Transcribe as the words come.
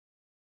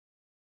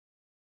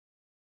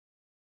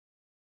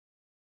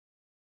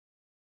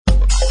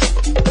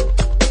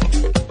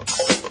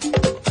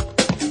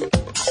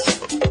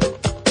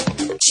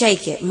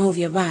Shake it, move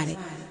your body.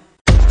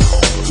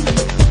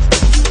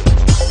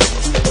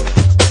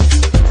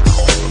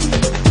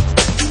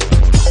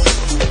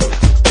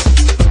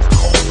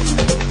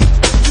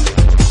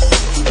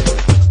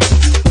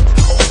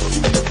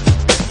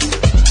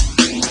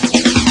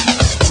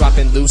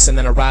 Loose and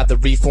then I ride the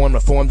reform,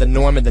 reform the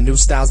norm, and the new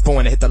style's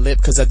born. I hit the lip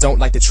cause I don't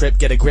like the trip.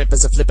 Get a grip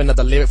as I flip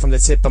another lyric from the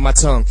tip of my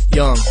tongue.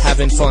 Young,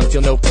 having fun,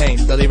 feel no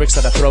pain. The lyrics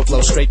that I throw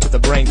flow straight to the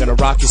brain. Gonna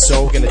rock your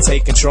soul, gonna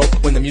take control.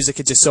 When the music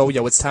hits your soul,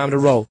 yo, it's time to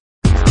roll.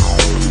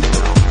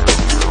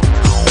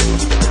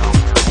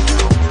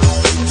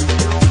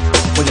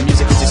 When the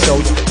music hits your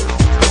soul, yo.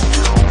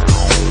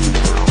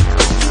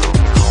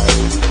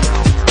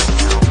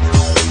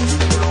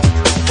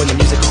 When the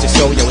music hits your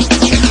soul, yo.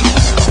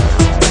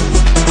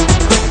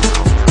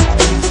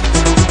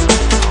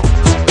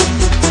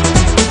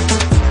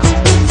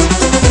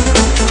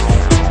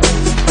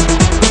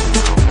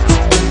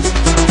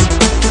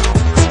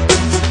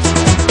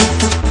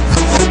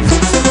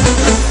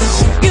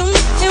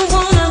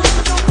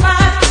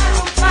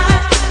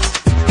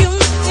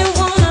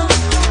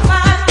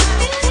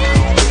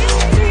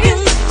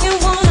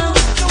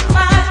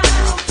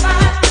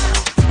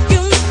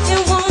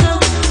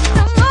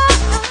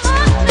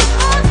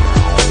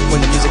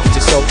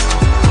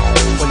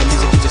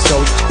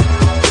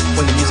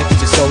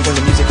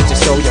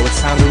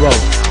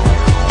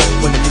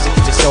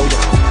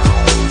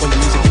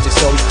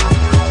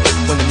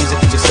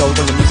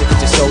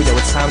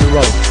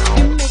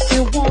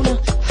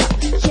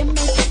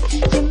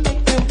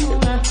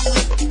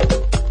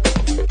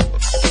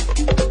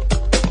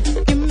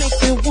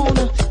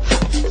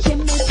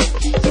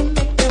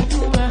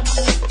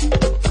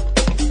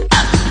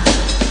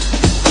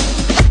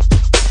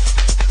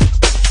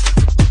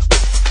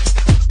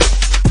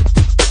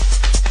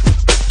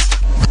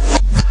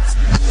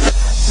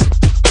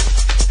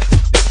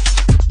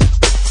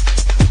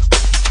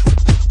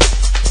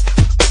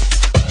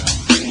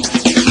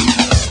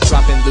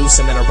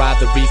 And then I ride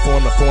the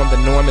reform, reform the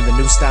norm, and the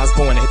new style's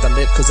born. I hit the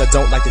lip cause I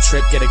don't like the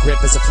trip. Get a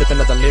grip as I flip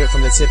another lyric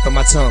from the tip of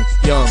my tongue.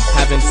 Young,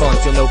 having fun,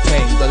 feel no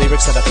pain. The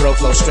lyrics that I throw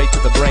flow straight to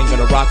the brain.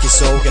 Gonna rock your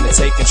soul, gonna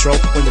take control.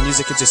 When the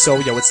music hits your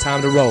soul, yo, it's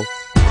time to roll.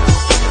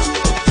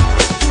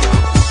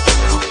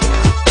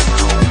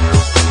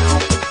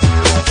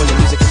 When the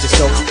music hits your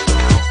soul.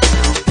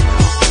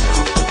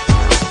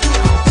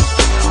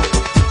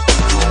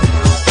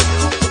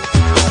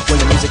 When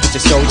the music hits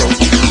your soul, yo.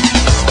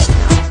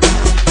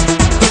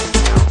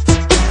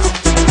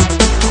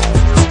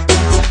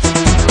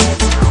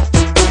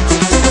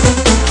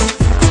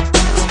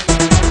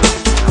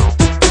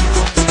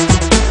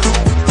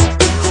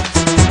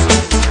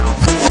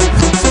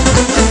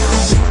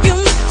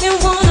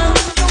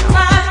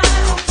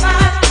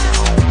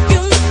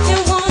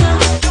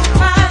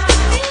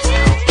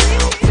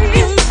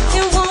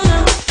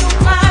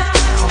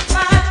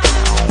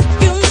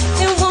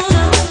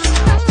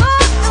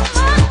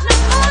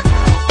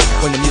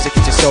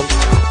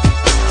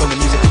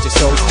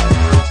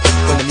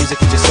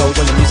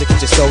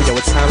 Yo,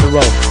 it's time to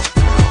roll.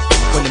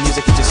 When the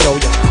music hits your soul,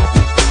 yo.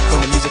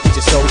 When the music hits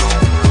your soul,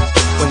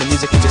 when the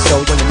music hits your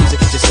soul, when the music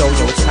hits your soul,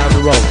 yo, it's time to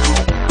roll.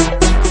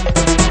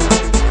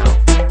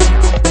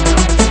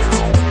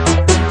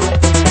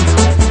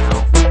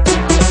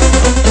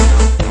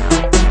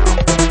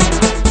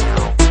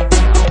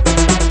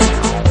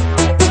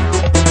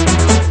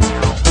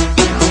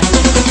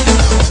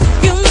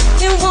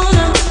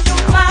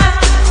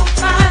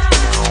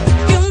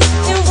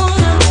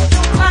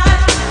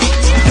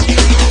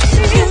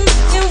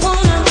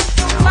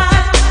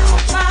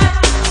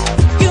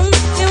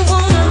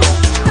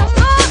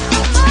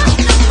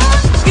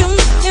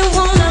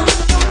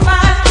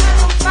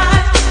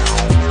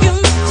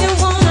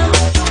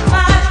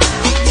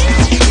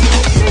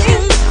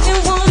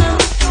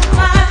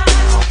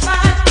 the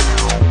music hits your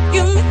soul, yo, it's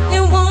time to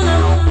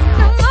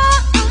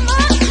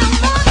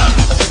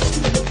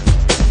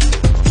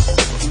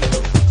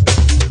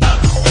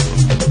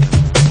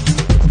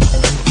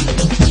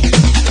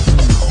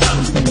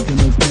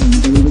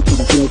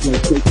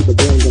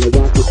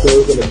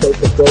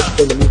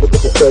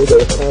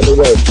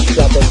roll.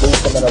 Drop and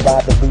loose and then I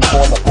ride the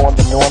reform, reform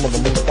the norm, and the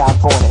new style's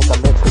born. I hit the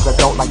lip cause I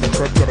don't like the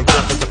trip. Get a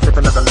grip as I flip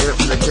another lyric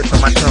from the tip of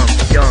my tongue.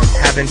 Young,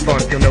 having fun,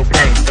 feel no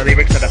pain. The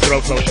lyrics that I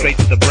throw flow straight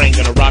to the brain.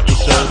 Gonna rock your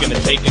soul, gonna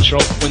take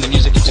control. When the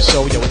music hits your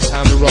soul, yo, it's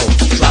time to roll.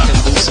 Drop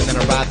and loose and then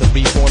I ride the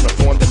reform,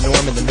 reform the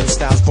norm, and the new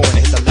style's born.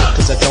 I hit the lip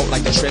cause I don't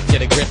like the trip.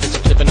 Get a grip as I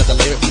flip another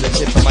lyric from the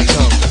tip of my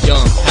tongue.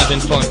 Young, having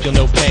fun, feel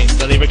no pain.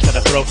 The lyrics that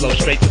I throw flow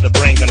straight to the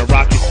brain. Gonna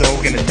rock your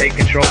soul, gonna take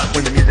control.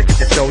 When the music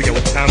hits your soul, yo,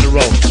 it's time to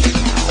roll.